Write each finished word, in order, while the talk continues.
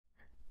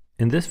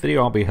In this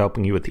video, I'll be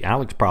helping you with the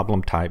ALEKS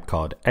problem type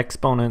called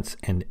Exponents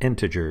and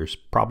Integers,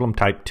 problem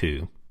type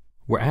 2.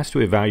 We're asked to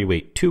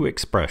evaluate two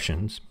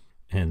expressions,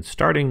 and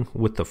starting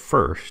with the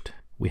first,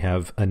 we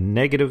have a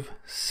negative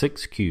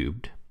 6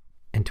 cubed.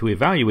 And to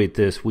evaluate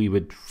this, we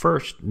would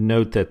first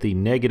note that the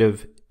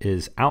negative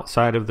is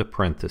outside of the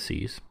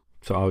parentheses,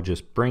 so I'll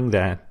just bring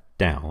that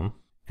down.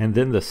 And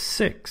then the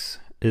 6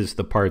 is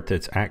the part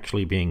that's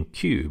actually being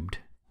cubed,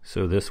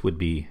 so this would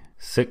be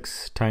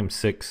 6 times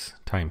 6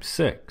 times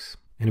 6.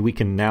 And we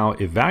can now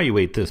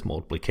evaluate this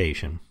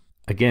multiplication.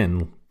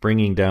 Again,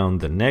 bringing down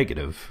the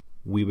negative,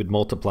 we would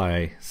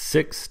multiply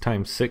 6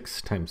 times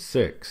 6 times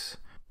 6,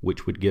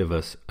 which would give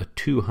us a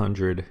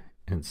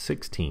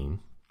 216,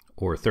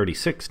 or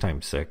 36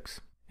 times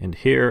 6. And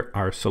here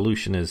our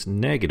solution is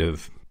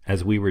negative,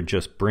 as we were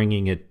just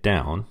bringing it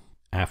down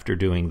after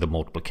doing the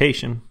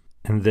multiplication.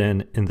 And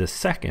then in the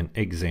second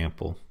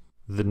example,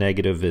 the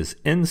negative is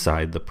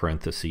inside the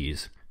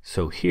parentheses.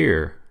 So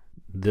here,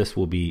 this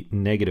will be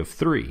negative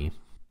 3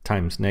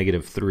 times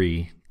negative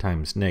 3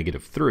 times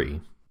negative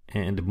 3.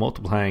 And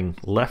multiplying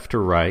left to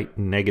right,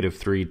 negative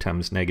 3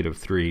 times negative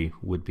 3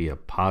 would be a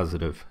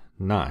positive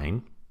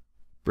 9,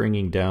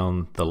 bringing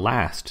down the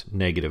last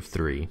negative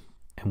 3.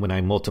 And when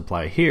I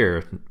multiply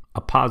here,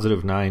 a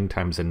positive 9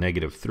 times a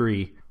negative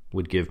 3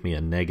 would give me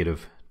a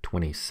negative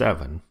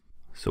 27.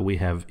 So we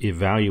have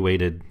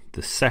evaluated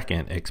the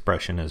second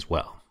expression as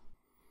well.